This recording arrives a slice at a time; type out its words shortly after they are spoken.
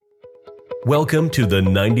Welcome to the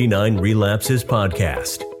 99Relapses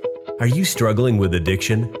podcast. Are you struggling with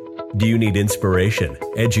addiction? Do you need inspiration,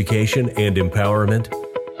 education, and empowerment?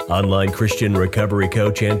 Online Christian recovery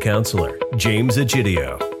coach and counselor, James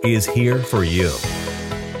Egidio, is here for you.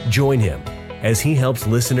 Join him as he helps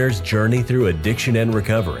listeners journey through addiction and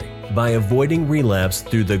recovery by avoiding relapse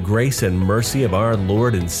through the grace and mercy of our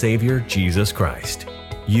Lord and Savior, Jesus Christ.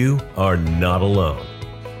 You are not alone.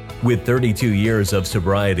 With 32 years of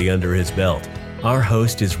sobriety under his belt, our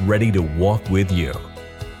host is ready to walk with you.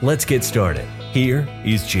 Let's get started. Here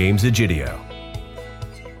is James Egidio.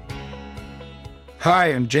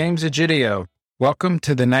 Hi, I'm James Egidio. Welcome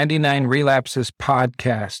to the 99Relapses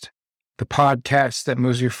podcast, the podcast that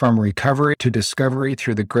moves you from recovery to discovery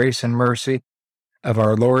through the grace and mercy of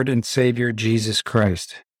our Lord and Savior, Jesus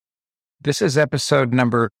Christ. This is episode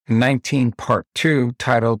number 19, part 2,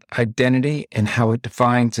 titled Identity and How It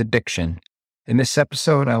Defines Addiction. In this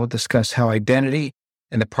episode, I will discuss how identity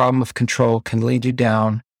and the problem of control can lead you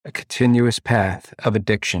down a continuous path of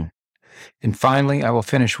addiction. And finally, I will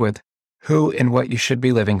finish with who and what you should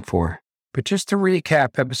be living for. But just to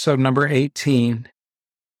recap episode number 18,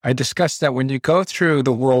 I discussed that when you go through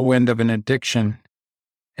the whirlwind of an addiction,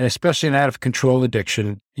 and especially an out-of-control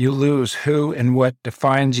addiction, you lose who and what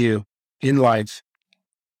defines you in life,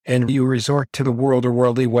 and you resort to the world or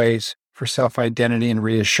worldly ways for self-identity and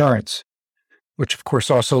reassurance, which of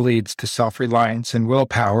course also leads to self-reliance and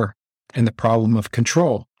willpower and the problem of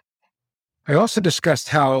control. I also discussed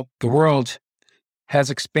how the world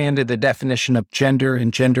has expanded the definition of gender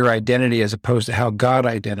and gender identity as opposed to how God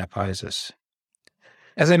identifies us.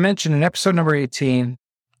 As I mentioned in episode number 18,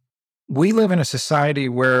 we live in a society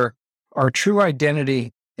where our true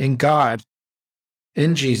identity in God,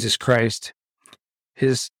 in Jesus Christ,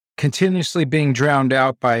 is continuously being drowned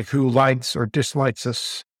out by who likes or dislikes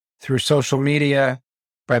us through social media,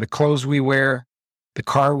 by the clothes we wear, the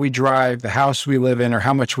car we drive, the house we live in, or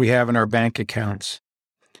how much we have in our bank accounts,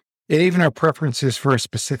 and even our preferences for a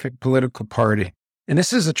specific political party. And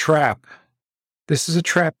this is a trap. This is a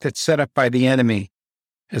trap that's set up by the enemy,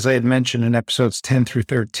 as I had mentioned in episodes 10 through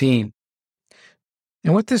 13.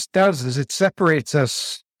 And what this does is it separates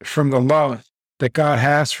us from the love that God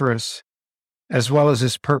has for us, as well as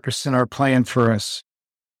his purpose and our plan for us.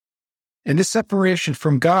 And this separation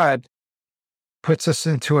from God puts us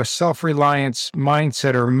into a self-reliance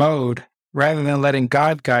mindset or mode rather than letting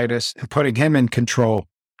God guide us and putting him in control.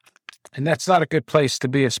 And that's not a good place to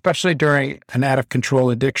be, especially during an out-of-control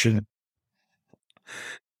addiction.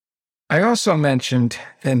 I also mentioned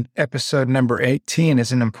in episode number 18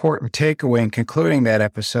 as an important takeaway in concluding that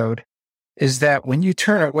episode is that when you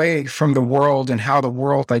turn away from the world and how the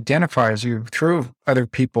world identifies you through other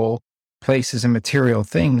people, places, and material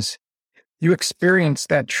things, you experience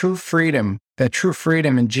that true freedom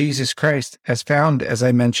in Jesus Christ as found, as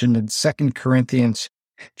I mentioned, in 2 Corinthians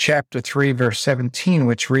chapter 3, verse 17,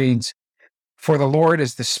 which reads, "For the Lord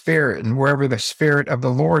is the Spirit, and wherever the Spirit of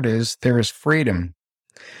the Lord is, there is freedom."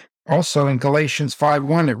 Also in Galatians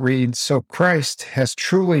 5:1, it reads, "So Christ has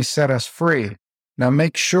truly set us free. Now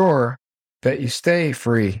make sure that you stay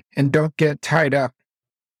free and don't get tied up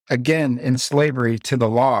again in slavery to the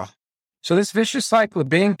law." So this vicious cycle of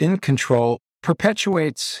being in control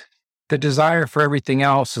perpetuates the desire for everything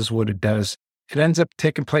else is what it does. It ends up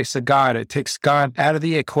taking place of God. It takes God out of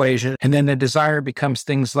the equation, and then the desire becomes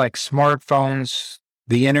things like smartphones,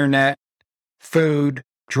 the internet, food,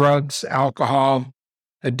 drugs, alcohol,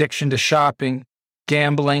 addiction to shopping,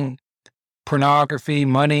 gambling, pornography,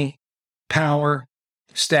 money, power,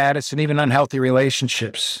 status, and even unhealthy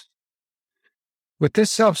relationships. With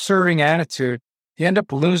this self-serving attitude, you end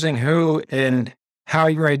up losing who and how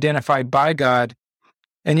you're identified by God,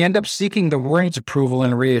 and you end up seeking the world's approval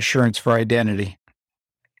and reassurance for identity.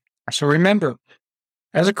 So remember,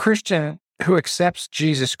 as a Christian who accepts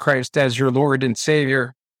Jesus Christ as your Lord and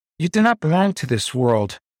Savior, you do not belong to this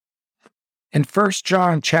world. In 1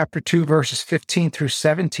 John chapter 2, verses 15 through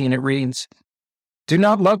 17, it reads, "Do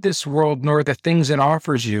not love this world nor the things it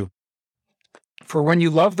offers you. For when you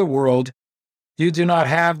love the world, you do not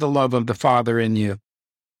have the love of the Father in you.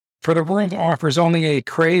 For the world offers only a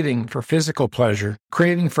craving for physical pleasure,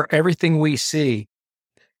 craving for everything we see,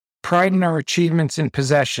 pride in our achievements and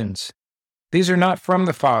possessions. These are not from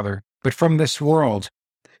the Father, but from this world.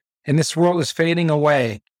 And this world is fading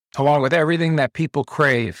away, along with everything that people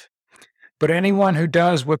crave. But anyone who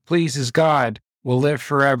does what pleases God will live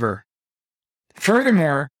forever."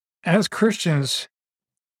 Furthermore, as Christians,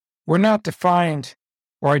 we're not defined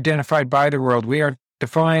or identified by the world. We are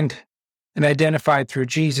defined and identified through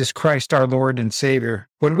Jesus Christ, our Lord and Savior.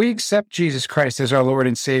 When we accept Jesus Christ as our Lord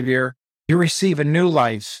and Savior, you receive a new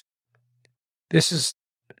life, This is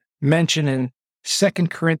mentioned in 2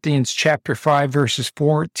 Corinthians chapter 5, verses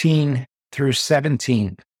 14 through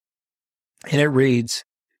 17. And it reads,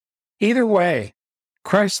 "Either way,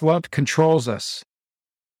 Christ's love controls us.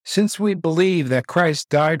 Since we believe that Christ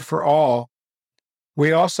died for all,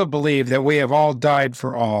 we also believe that we have all died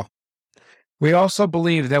for all. We also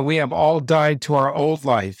believe that we have all died to our old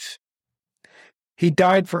life. He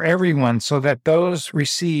died for everyone so that those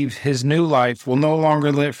receive his new life will no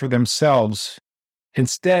longer live for themselves.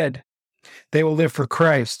 Instead, they will live for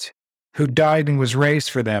Christ, who died and was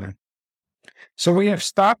raised for them. So we have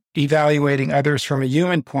stopped evaluating others from a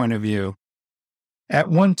human point of view. At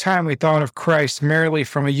one time, we thought of Christ merely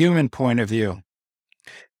from a human point of view.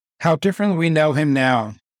 How differently we know him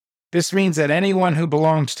now. This means that anyone who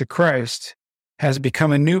belongs to Christ has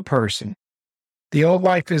become a new person. The old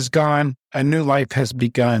life is gone, a new life has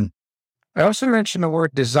begun." I also mentioned the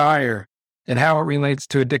word desire and how it relates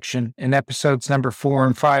to addiction in episodes number 4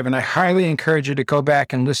 and 5, and I highly encourage you to go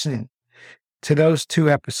back and listen to those 2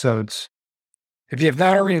 episodes. If you have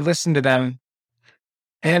not already listened to them,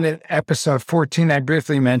 and in episode 14, I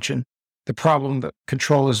briefly mentioned the problem of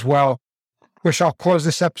control as well, which I'll close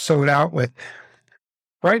this episode out with.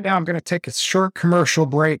 Right now, I'm going to take a short commercial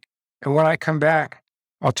break, and when I come back,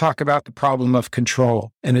 I'll talk about the problem of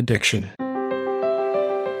control and addiction.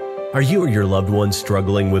 Are you or your loved one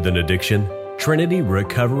struggling with an addiction? Trinity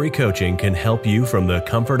Recovery Coaching can help you from the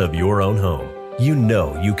comfort of your own home. You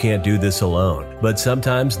know you can't do this alone, but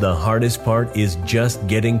sometimes the hardest part is just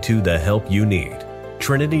getting to the help you need.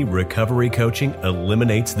 Trinity Recovery Coaching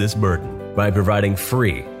eliminates this burden by providing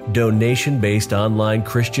free, donation-based online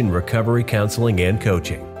Christian recovery counseling and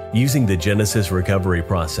coaching. Using the Genesis recovery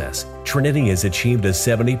process, Trinity has achieved a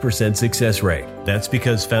 70% success rate. That's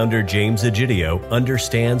because founder James Egidio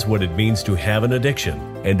understands what it means to have an addiction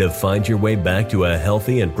and to find your way back to a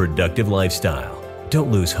healthy and productive lifestyle.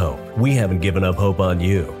 Don't lose hope. We haven't given up hope on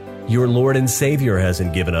you. Your Lord and Savior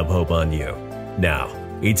hasn't given up hope on you. Now,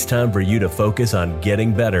 it's time for you to focus on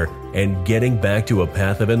getting better and getting back to a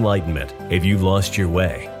path of enlightenment if you've lost your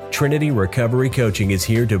way. Trinity Recovery Coaching is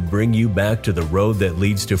here to bring you back to the road that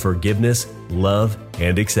leads to forgiveness, love,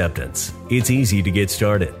 and acceptance. It's easy to get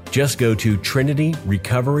started. Just go to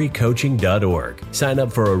trinityrecoverycoaching.org. Sign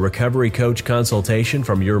up for a recovery coach consultation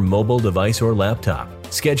from your mobile device or laptop.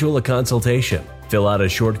 Schedule a consultation, fill out a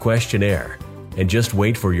short questionnaire, and just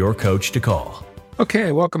wait for your coach to call.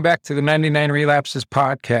 Okay, welcome back to the 99 Relapses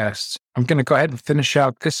podcast. I'm going to go ahead and finish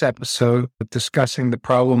out this episode with discussing the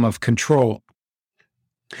problem of control.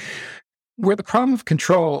 Where the problem of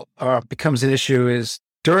control becomes an issue is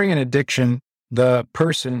during an addiction, the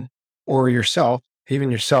person or yourself, even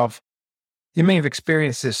yourself, you may have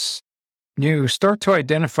experienced this. You start to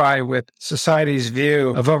identify with society's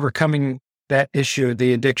view of overcoming that issue,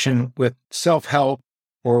 the addiction, with self-help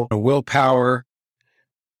or willpower.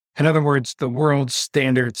 In other words, the world's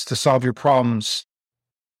standards to solve your problems.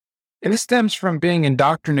 And this stems from being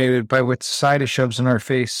indoctrinated by what society shoves in our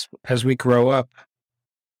face as we grow up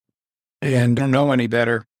and don't know any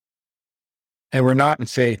better. And we're not in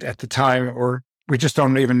faith at the time, or we just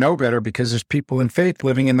don't even know better because there's people in faith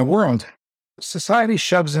living in the world. Society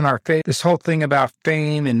shoves in our face this whole thing about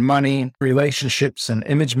fame and money, relationships and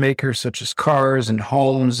image makers such as cars and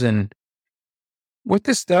homes. And what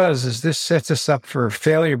this does is this sets us up for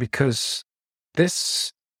failure because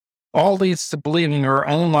this all leads to believing our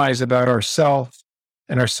own lies about ourselves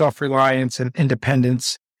and our self-reliance and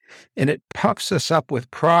independence. And it puffs us up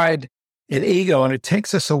with pride and ego, and it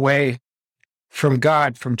takes us away from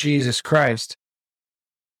God, from Jesus Christ.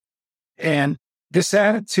 And this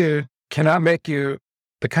attitude cannot make you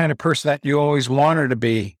the kind of person that you always wanted to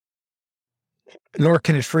be, nor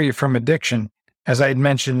can it free you from addiction, as I had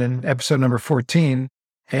mentioned in episode number 14.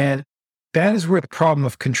 And that is where the problem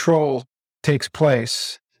of control takes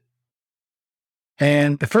place.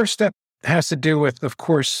 And the first step has to do with, of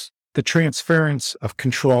course, the transference of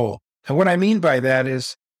control. And what I mean by that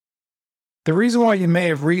is the reason why you may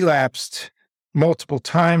have relapsed multiple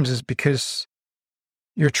times is because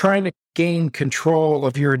you're trying to gain control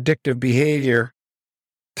of your addictive behavior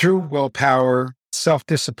through willpower,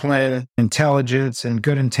 self-discipline, intelligence, and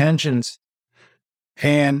good intentions.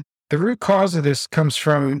 And the root cause of this comes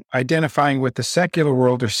from identifying with the secular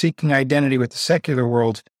world or seeking identity with the secular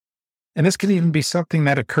world. And this can even be something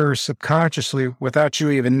that occurs subconsciously without you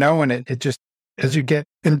even knowing it. It just, as you get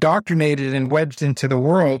indoctrinated and wedged into the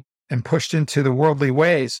world and pushed into the worldly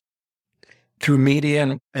ways through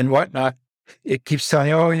media and whatnot, it keeps telling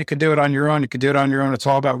you, oh, you can do it on your own. You can do it on your own. It's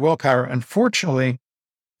all about willpower. Unfortunately,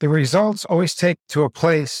 the results always take to a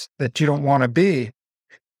place that you don't want to be.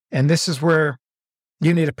 And this is where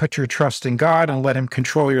You need to put your trust in God and let Him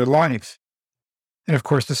control your life. And of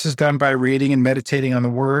course, this is done by reading and meditating on the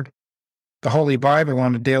Word, the Holy Bible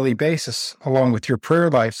on a daily basis, along with your prayer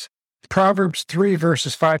lives. Proverbs 3,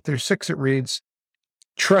 verses 5 through 6, it reads,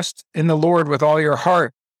 "Trust in the Lord with all your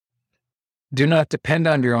heart. Do not depend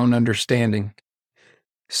on your own understanding.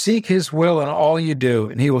 Seek His will in all you do,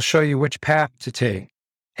 and He will show you which path to take."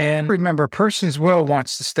 And remember, a person's will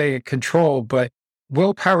wants to stay in control, but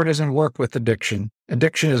willpower doesn't work with addiction.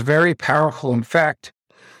 Addiction is very powerful. In fact,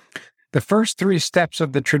 the first 3 steps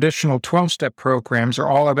of the traditional 12-step programs are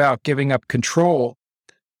all about giving up control.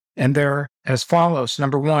 And they're as follows.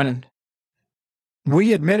 Number 1,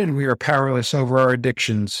 we admitted we are powerless over our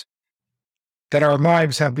addictions, that our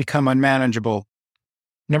lives have become unmanageable.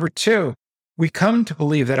 Number 2, we come to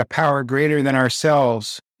believe that a power greater than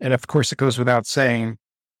ourselves, and of course it goes without saying,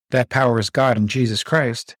 that power is God and Jesus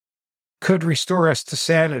Christ, could restore us to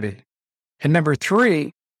sanity. And number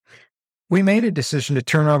 3, we made a decision to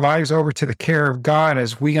turn our lives over to the care of God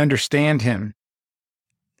as we understand Him.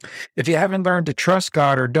 If you haven't learned to trust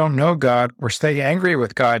God or don't know God or stay angry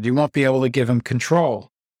with God, you won't be able to give Him control.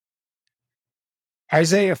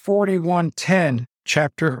 Isaiah 41:10,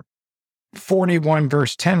 chapter 41,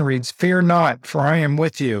 verse 10 reads, "Fear not, for I am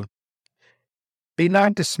with you. Be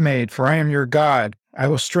not dismayed, for I am your God. I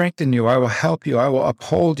will strengthen you, I will help you, I will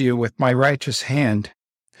uphold you with my righteous hand."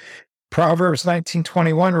 Proverbs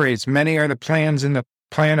 19:21 reads, "Many are the plans in the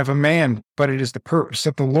plan of a man, but it is the purpose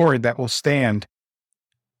of the Lord that will stand."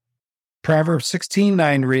 Proverbs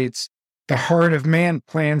 16:9 reads, "The heart of man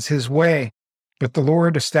plans his way, but the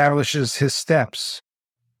Lord establishes his steps."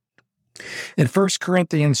 In 1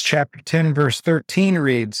 Corinthians chapter 10, verse 13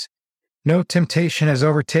 reads, "No temptation has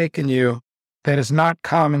overtaken you that is not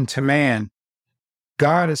common to man.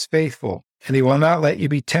 God is faithful, and He will not let you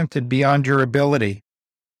be tempted beyond your ability.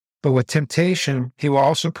 But with temptation, He will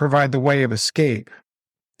also provide the way of escape,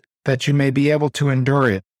 that you may be able to endure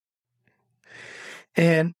it."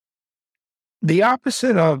 And the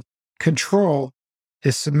opposite of control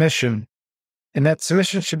is submission. And that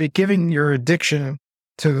submission should be giving your addiction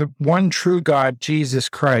to the one true God, Jesus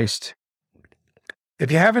Christ.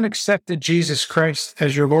 If you haven't accepted Jesus Christ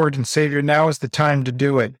as your Lord and Savior, now is the time to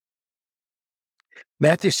do it.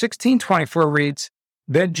 Matthew 16:24 reads,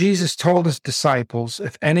 "Then Jesus told His disciples,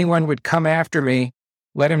 'If anyone would come after me,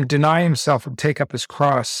 let him deny himself and take up his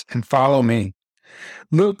cross and follow me.'"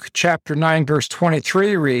 Luke chapter 9, verse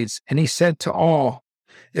 23 reads, "And He said to all,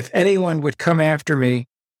 'If anyone would come after me,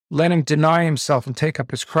 let him deny himself and take up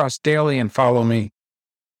his cross daily and follow me.'"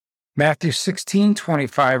 Matthew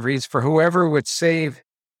 16:25 reads, "For whoever would save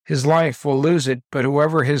his life will lose it, but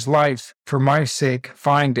whoever his life for my sake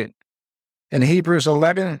find it." And Hebrews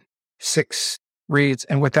 11:6 reads,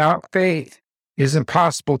 "And without faith it is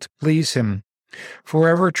impossible to please Him. For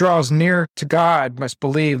whoever draws near to God must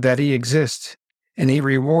believe that He exists, and He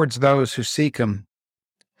rewards those who seek Him."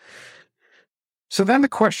 So then the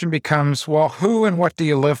question becomes, well, who and what do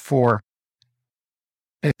you live for?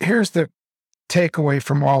 And here's the takeaway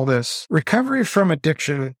from all this. Recovery from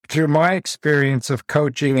addiction, through my experience of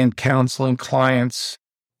coaching and counseling clients,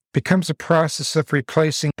 becomes a process of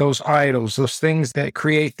replacing those idols, those things that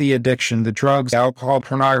create the addiction, the drugs, alcohol,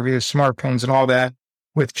 pornography, the smartphones, and all that,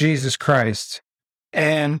 with Jesus Christ.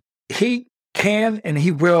 And He can and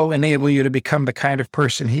He will enable you to become the kind of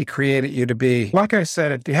person He created you to be. Like I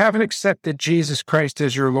said, if you haven't accepted Jesus Christ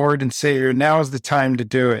as your Lord and Savior, now is the time to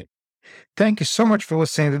do it. Thank you so much for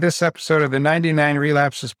listening to this episode of the 99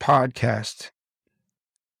 Relapses podcast.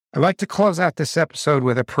 I'd like to close out this episode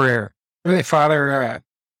with a prayer. Heavenly Father,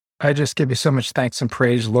 I just give you so much thanks and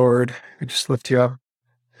praise, Lord. We just lift you up.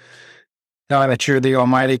 Now that you're the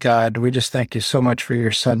Almighty God, we just thank you so much for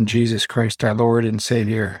your Son, Jesus Christ, our Lord and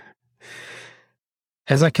Savior.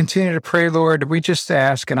 As I continue to pray, Lord, we just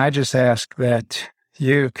ask, and I just ask that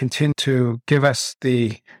you continue to give us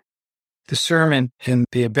the discernment and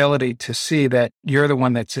the ability to see that you're the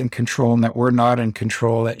one that's in control and that we're not in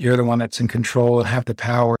control, that you're the one that's in control and have the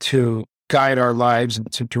power to guide our lives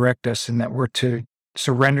and to direct us, and that we're to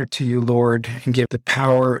surrender to you, Lord, and give the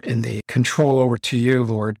power and the control over to you,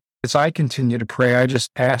 Lord. As I continue to pray, I just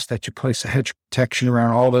ask that you place a hedge of protection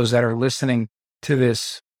around all those that are listening to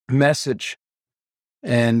this message,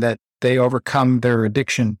 and that they overcome their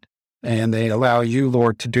addiction and they allow you,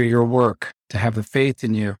 Lord, to do your work, to have the faith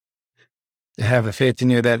in you,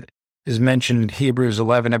 that is mentioned in Hebrews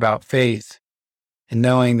 11 about faith, and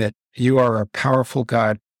knowing that you are a powerful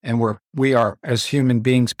God and we are, as human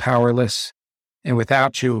beings, powerless. And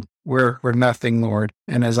without you, we're nothing, Lord.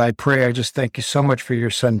 And as I pray, I just thank you so much for your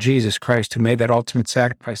Son, Jesus Christ, who made that ultimate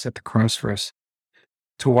sacrifice at the cross for us,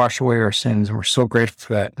 to wash away our sins. And we're so grateful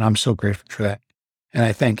for that. And I'm so grateful for that. And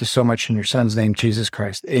I thank you so much in your son's name, Jesus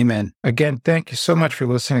Christ. Amen. Again, thank you so much for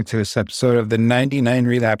listening to this episode of the 99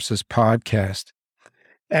 Relapses podcast.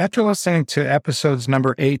 After listening to episodes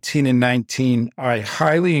number 18 and 19, I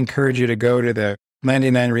highly encourage you to go to the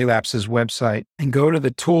 99 Relapses website and go to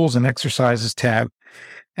the Tools and Exercises tab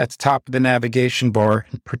at the top of the navigation bar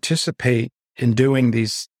and participate in doing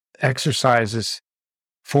these exercises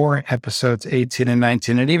for episodes 18 and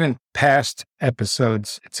 19, and even past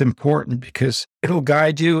episodes. It's important because it'll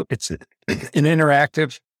guide you. It's an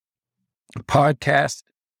interactive podcast.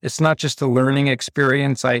 It's not just a learning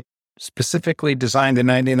experience. I specifically designed the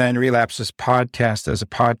 99 Relapses podcast as a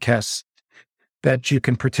podcast that you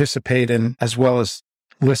can participate in as well as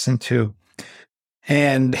listen to.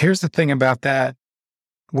 And here's the thing about that.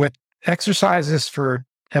 With exercises for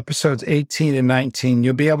episodes 18 and 19,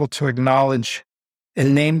 you'll be able to acknowledge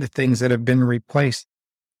and name the things that have been replaced,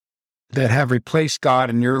 that have replaced God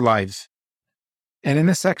in your life. And in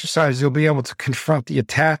this exercise, you'll be able to confront the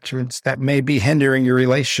attachments that may be hindering your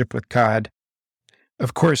relationship with God.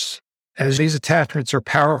 Of course, as these attachments are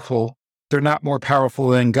powerful, they're not more powerful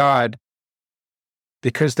than God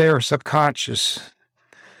because they are subconscious.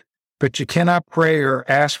 But you cannot pray or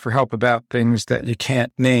ask for help about things that you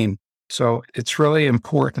can't name. So it's really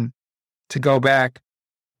important to go back,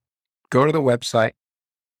 go to the website,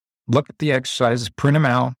 look at the exercises, print them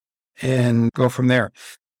out, and go from there.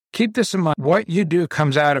 Keep this in mind. What you do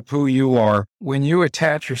comes out of who you are. When you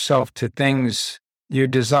attach yourself to things you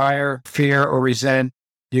desire, fear, or resent,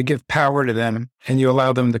 you give power to them and you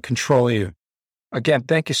allow them to control you. Again,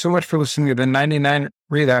 thank you so much for listening to the 99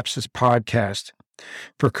 Relapses podcast.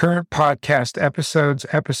 For current podcast episodes,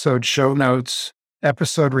 episode show notes,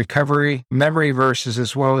 episode recovery, memory verses,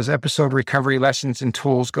 as well as episode recovery lessons and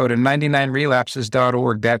tools, go to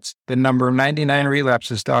 99relapses.org. That's the number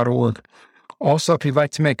 99relapses.org. Also, if you'd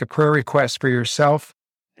like to make a prayer request for yourself,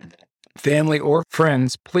 family, or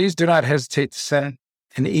friends, please do not hesitate to send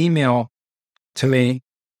an email to me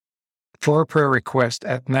for a prayer request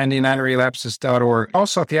at 99relapses.org.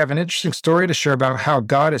 Also, if you have an interesting story to share about how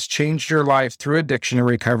God has changed your life through addiction and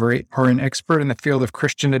recovery, or an expert in the field of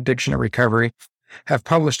Christian addiction and recovery, have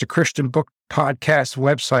published a Christian book podcast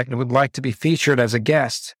website and would like to be featured as a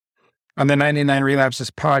guest on the 99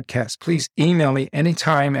 Relapses podcast, please email me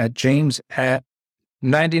anytime at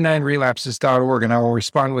james@99relapses.org, and I will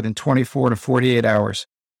respond within 24 to 48 hours.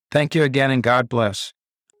 Thank you again, and God bless.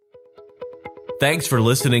 Thanks for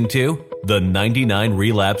listening to the 99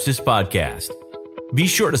 Relapses podcast. Be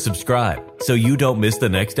sure to subscribe so you don't miss the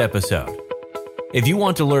next episode. If you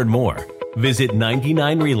want to learn more, visit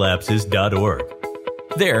 99relapses.org.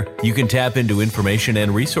 There, you can tap into information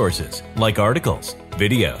and resources like articles,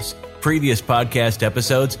 videos, previous podcast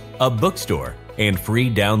episodes, a bookstore, and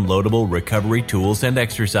free downloadable recovery tools and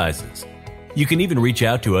exercises. You can even reach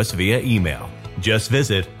out to us via email. Just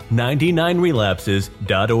visit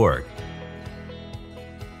 99relapses.org.